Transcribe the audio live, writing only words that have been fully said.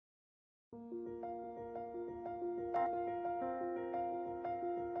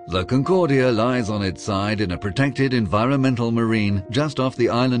The Concordia lies on its side in a protected environmental marine just off the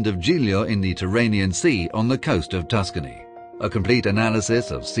island of Giglio in the Tyrrhenian Sea on the coast of Tuscany. A complete analysis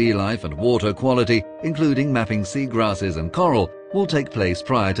of sea life and water quality, including mapping seagrasses and coral, will take place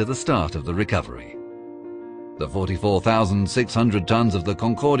prior to the start of the recovery. The 44,600 tons of the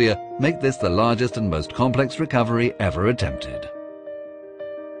Concordia make this the largest and most complex recovery ever attempted.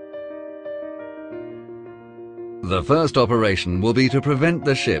 The first operation will be to prevent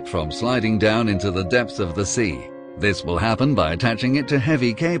the ship from sliding down into the depths of the sea. This will happen by attaching it to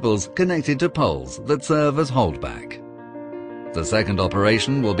heavy cables connected to poles that serve as holdback. The second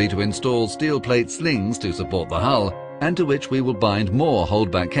operation will be to install steel plate slings to support the hull, and to which we will bind more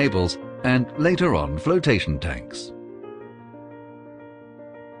holdback cables and, later on, flotation tanks.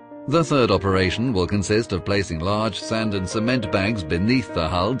 The third operation will consist of placing large sand and cement bags beneath the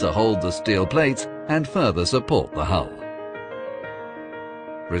hull to hold the steel plates and further support the hull.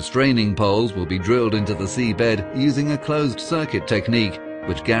 Restraining poles will be drilled into the seabed using a closed-circuit technique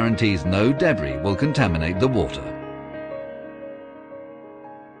which guarantees no debris will contaminate the water.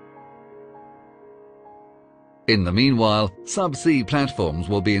 In the meanwhile, sub-sea platforms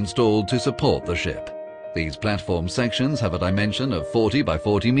will be installed to support the ship. These platform sections have a dimension of 40 by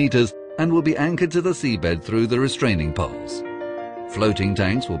 40 meters and will be anchored to the seabed through the restraining poles. Floating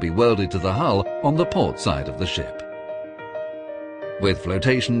tanks will be welded to the hull on the port side of the ship. With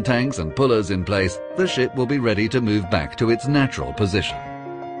flotation tanks and pullers in place, the ship will be ready to move back to its natural position.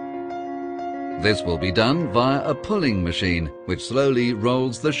 This will be done via a pulling machine which slowly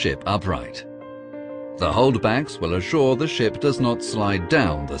rolls the ship upright. The holdbacks will assure the ship does not slide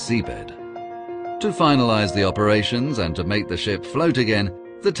down the seabed. To finalize the operations and to make the ship float again,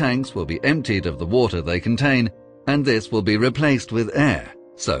 the tanks will be emptied of the water they contain, and this will be replaced with air,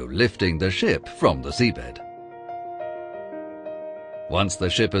 so lifting the ship from the seabed. Once the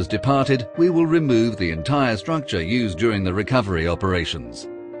ship has departed, we will remove the entire structure used during the recovery operations.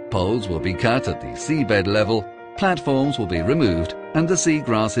 Poles will be cut at the seabed level, platforms will be removed, and the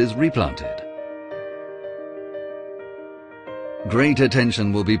seagrasses replanted. Great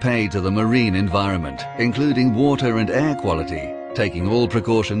attention will be paid to the marine environment, including water and air quality, taking all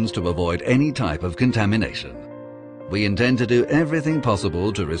precautions to avoid any type of contamination. We intend to do everything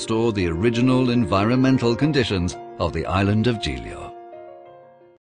possible to restore the original environmental conditions of the island of Giglio.